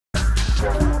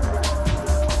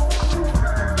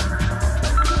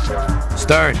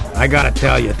Stern, I gotta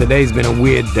tell you, today's been a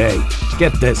weird day.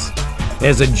 Get this.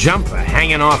 There's a jumper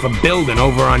hanging off a building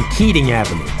over on Keating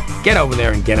Avenue. Get over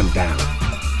there and get him down.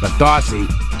 But Darcy,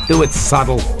 do it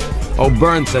subtle.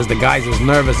 O'Byrne says the guy's as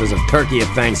nervous as a turkey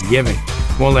at Thanksgiving.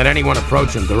 Won't let anyone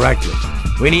approach him directly.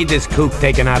 We need this kook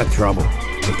taken out of trouble.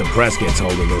 If the press gets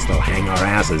hold of this, they'll hang our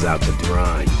asses out to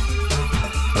dry.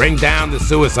 Bring down the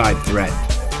suicide threat.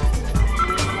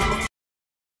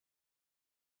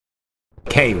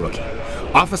 Okay, Rookie.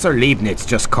 Officer Leibniz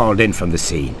just called in from the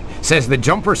scene. Says the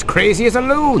jumper's crazy as a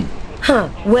loon. Huh,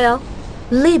 well,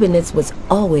 Leibniz was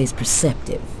always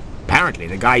perceptive. Apparently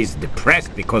the guy's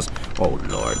depressed because, oh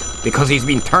Lord, because he's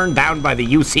been turned down by the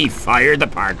UC Fire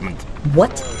Department.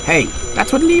 What? Hey,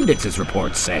 that's what Leibniz's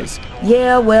report says.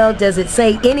 Yeah, well, does it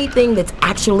say anything that's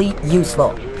actually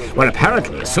useful? Well,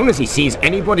 apparently, as soon as he sees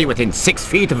anybody within 6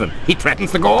 feet of him, he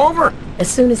threatens to go over.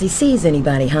 As soon as he sees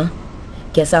anybody, huh?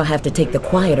 Guess I'll have to take the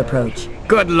quiet approach.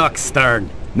 Good luck, Stern.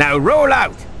 Now roll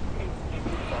out.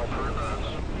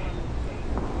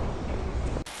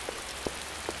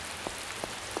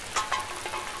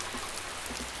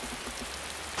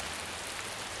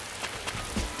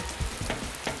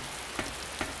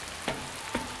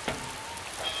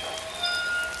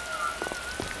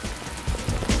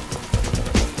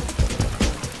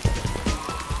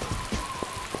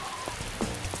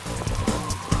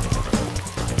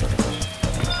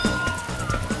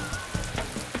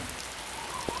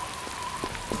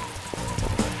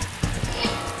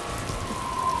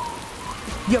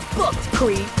 You're booked,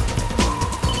 creep.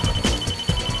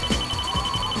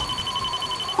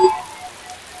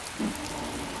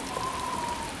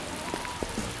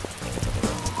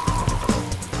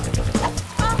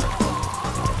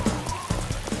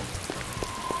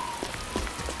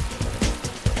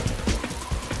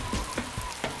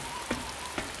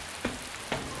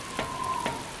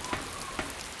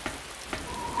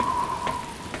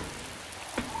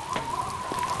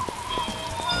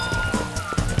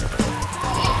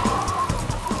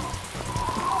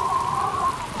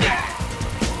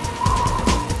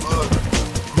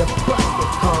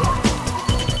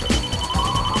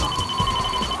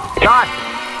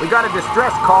 We got a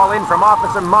distress call in from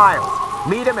Officer Miles.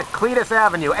 Meet him at Cletus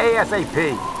Avenue,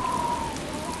 ASAP.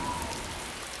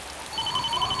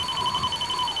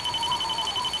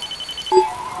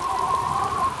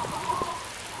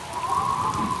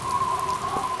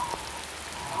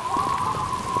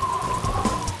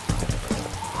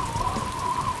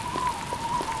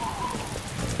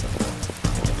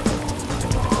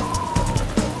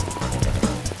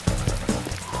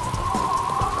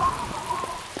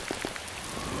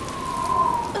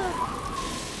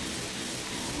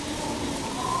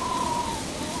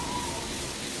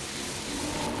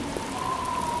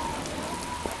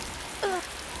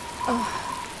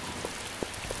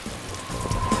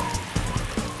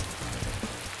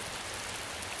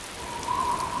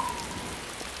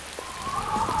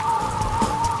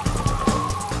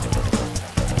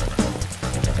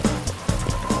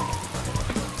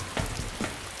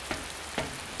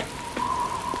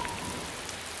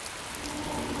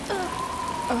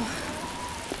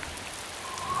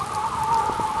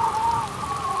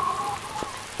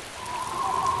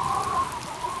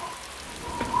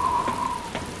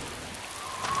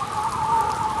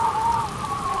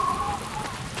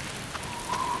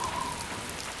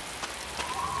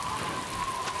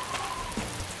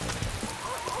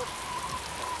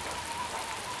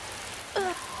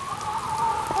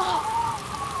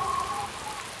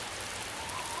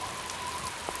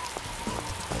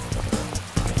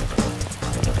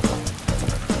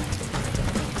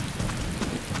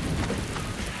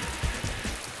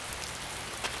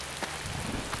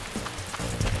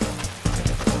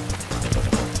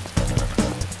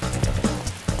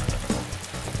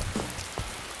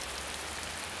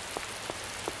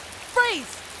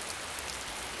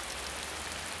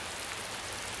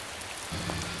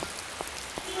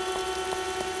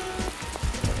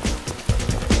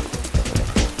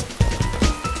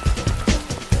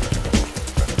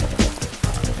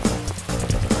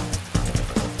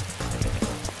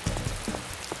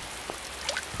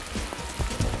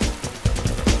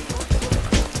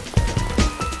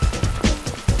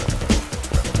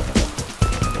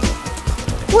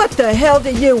 What the hell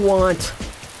do you want?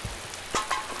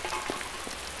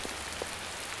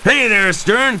 Hey there,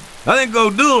 Stern. I think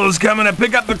O'Doul's coming to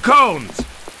pick up the cones.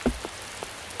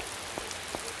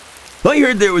 I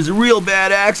heard there was a real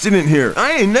bad accident here.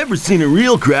 I ain't never seen a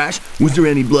real crash. Was there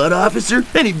any blood, officer?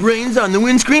 Any brains on the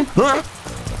windscreen? Huh?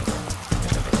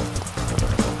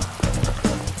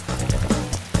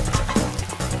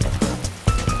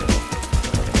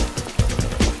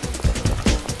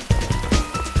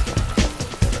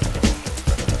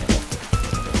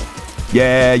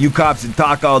 Yeah, you cops would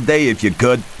talk all day if you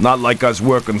could. Not like us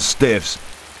working stiffs.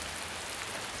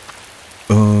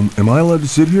 Am I allowed to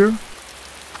sit here?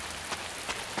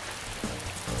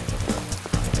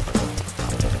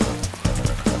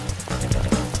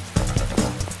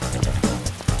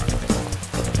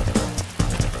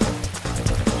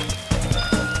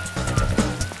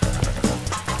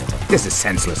 This is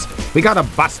senseless. We gotta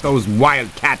bust those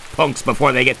wildcat punks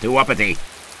before they get too uppity.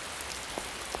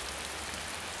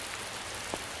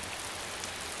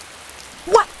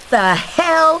 What the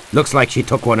hell? Looks like she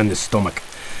took one in the stomach.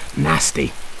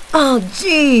 Nasty. Oh,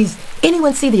 jeez.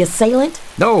 Anyone see the assailant?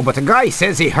 No, but the guy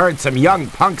says he heard some young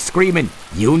punks screaming,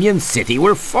 "Union City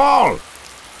will fall!"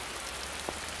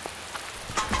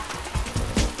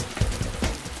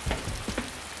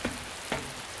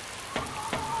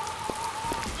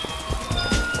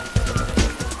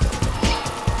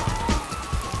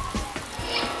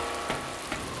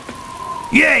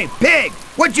 Yay, pig!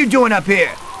 What you doing up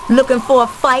here? Looking for a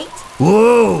fight?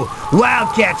 Whoa,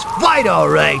 Wildcats fight all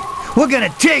right. We're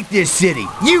gonna take this city.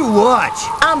 You watch.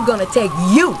 I'm gonna take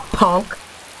you, punk.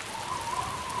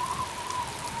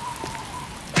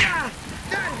 Ah,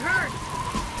 that hurt.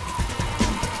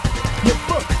 You're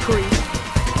booked, creep.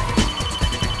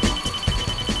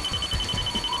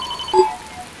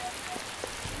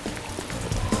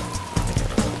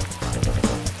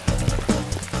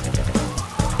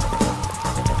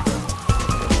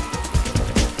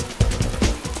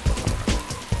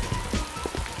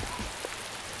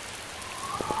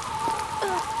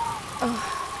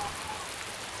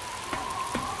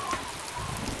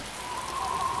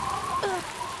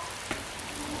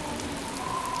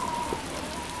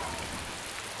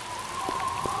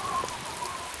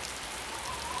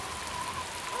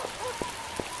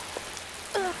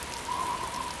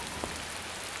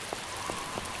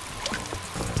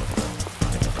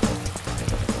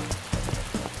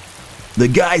 The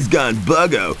guy's gone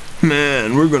buggo.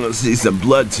 Man, we're gonna see some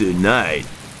blood tonight.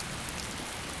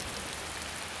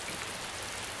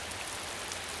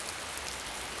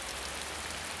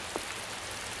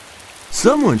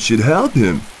 Someone should help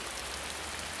him.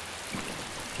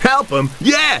 Help him?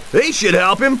 Yeah, they should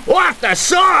help him. Off the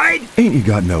side! Ain't you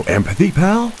got no empathy,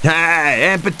 pal? Ah,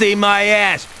 empathy my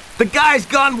ass. The guy's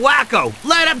gone wacko.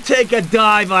 Let him take a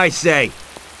dive, I say.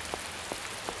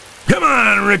 Come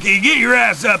on, Ricky, get your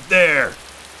ass up there.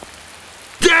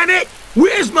 Damn it!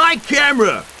 Where's my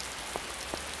camera?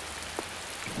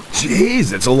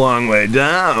 Jeez, it's a long way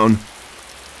down.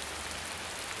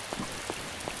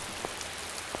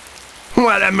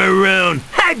 What a maroon!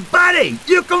 Hey, buddy,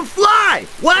 you can fly!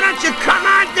 Why don't you come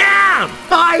on down?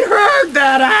 I heard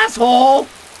that, asshole!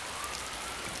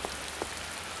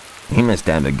 He must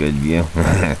have a good view.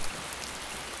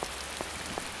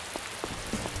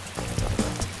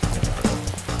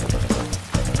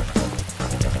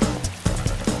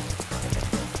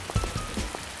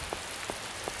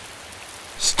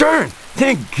 Stern,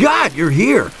 thank God you're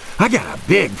here. I got a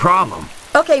big problem.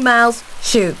 Okay, Miles,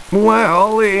 shoot.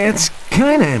 Well, it's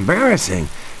kinda embarrassing.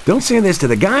 Don't say this to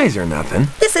the guys or nothing.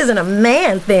 This isn't a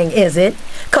man thing, is it?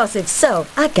 'Cause if so,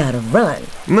 I gotta run.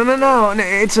 No,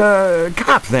 it's a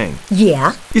cop thing.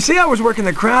 Yeah? You see, I was working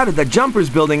the crowd at the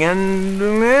Jumpers building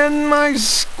and my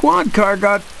squad car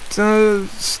got,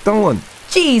 stolen.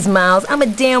 Jeez, Miles, I'm a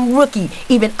damn rookie.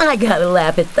 Even I gotta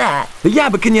laugh at that. Yeah,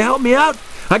 but can you help me out?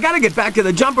 I gotta get back to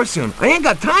the Jumper soon. I ain't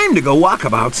got time to go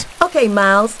walkabouts. Okay,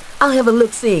 Miles, I'll have a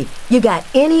look-see. You got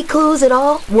any clues at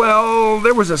all? Well,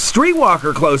 there was a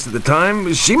streetwalker close at the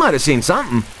time. She might have seen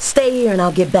something. Stay here and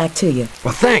I'll get back to you.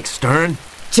 Well, thanks, Stern.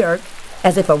 Jerk.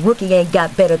 As if a rookie ain't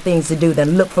got better things to do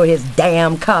than look for his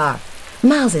damn car.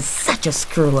 Miles is such a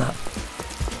screw-up.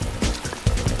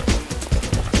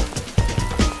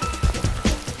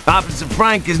 Officer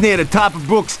Frank is near the top of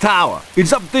Brooks Tower.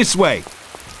 It's up this way.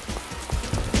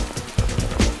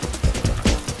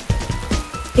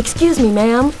 Excuse me,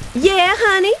 ma'am. Yeah,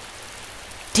 honey?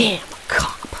 Damn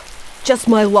cop. Just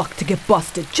my luck to get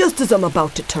busted just as I'm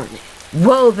about to turn in.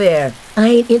 Whoa there. I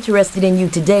ain't interested in you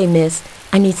today, miss.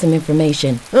 I need some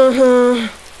information. Uh-huh.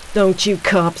 Don't you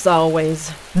cops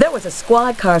always? There was a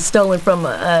squad car stolen from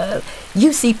a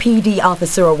UCPD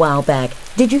officer a while back.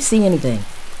 Did you see anything?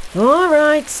 All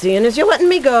right, seeing as you're letting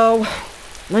me go.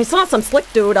 I saw some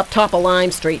slick dude up top of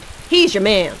Lime Street. He's your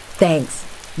man. Thanks.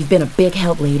 You've been a big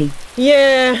help, lady.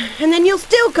 Yeah, and then you'll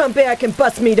still come back and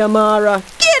bust me tomorrow.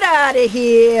 Get out of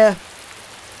here!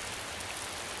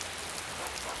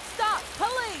 Stop!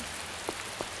 Police!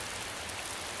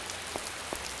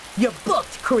 You're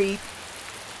booked, creep.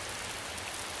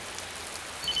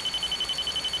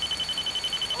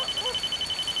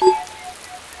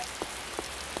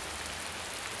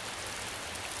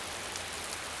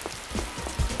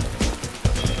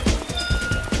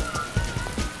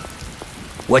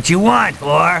 What you want,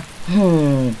 whore?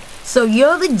 So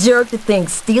you're the jerk that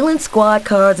thinks stealing squad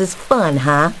cars is fun,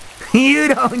 huh? You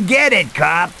don't get it,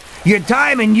 cop. Your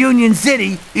time in Union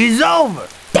City is over.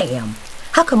 Damn.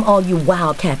 How come all you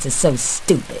wildcats are so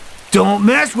stupid? Don't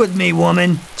mess with me,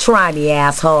 woman. Try me,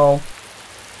 asshole.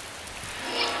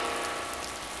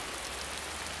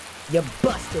 You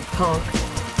busted, punk.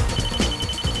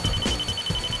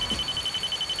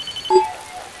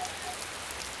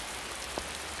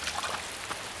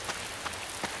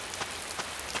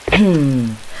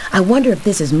 I wonder if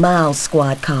this is Miles'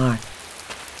 squad car.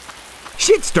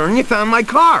 Shit, Stern, you found my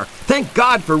car. Thank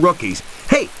God for rookies.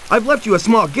 Hey, I've left you a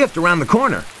small gift around the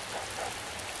corner.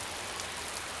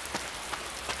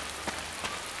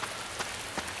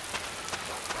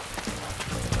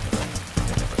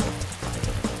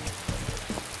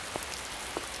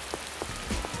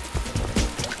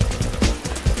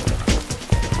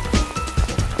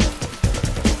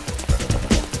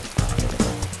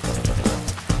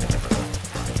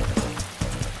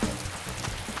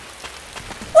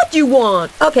 What you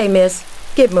want? Okay, miss.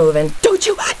 Get moving. Don't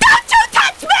you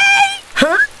touch me!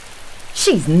 Huh?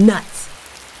 She's nuts.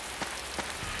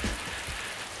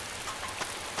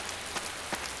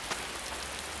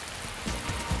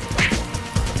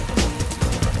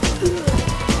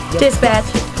 Dispatch.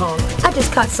 I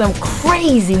just caught some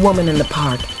crazy woman in the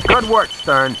park. Good work,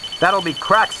 Stern. That'll be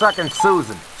crack-sucking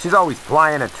Susan. She's always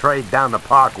plying a trade down the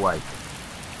parkway.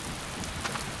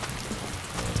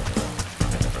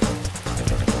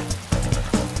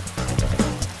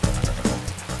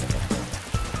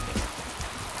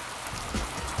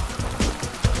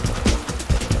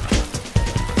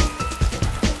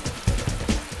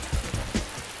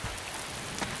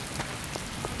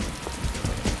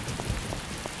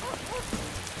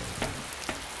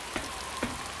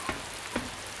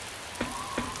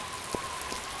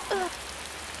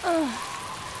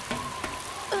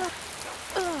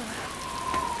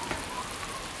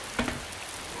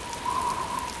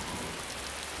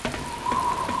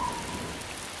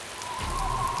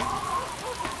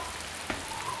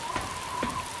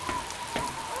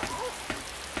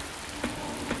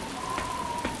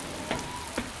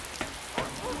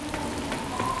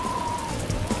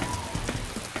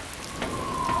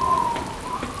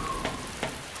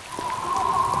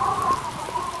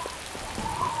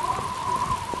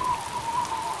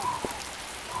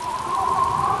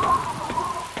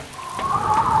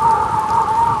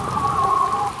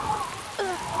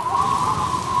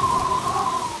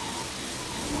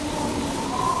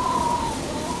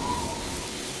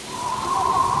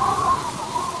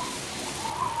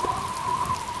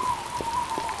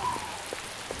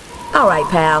 All right,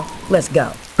 pal. Let's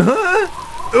go. Huh?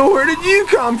 Where did you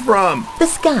come from? The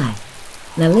sky.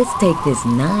 Now let's take this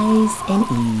nice and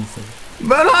easy.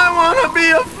 But I want to be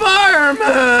a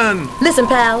fireman! Listen,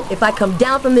 pal, if I come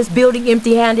down from this building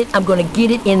empty-handed, I'm gonna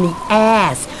get it in the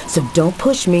ass. So don't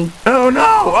push me. Oh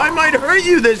no, I might hurt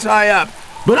you this high up.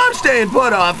 But I'm staying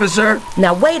put, officer.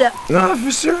 Now wait up.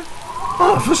 Officer?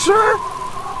 Officer?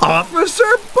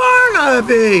 Officer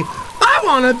Barnaby! I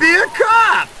want to be a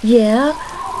cop! Yeah?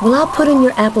 Well, I'll put in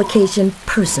your application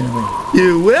personally.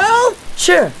 You will?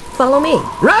 Sure. Follow me.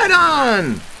 Right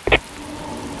on!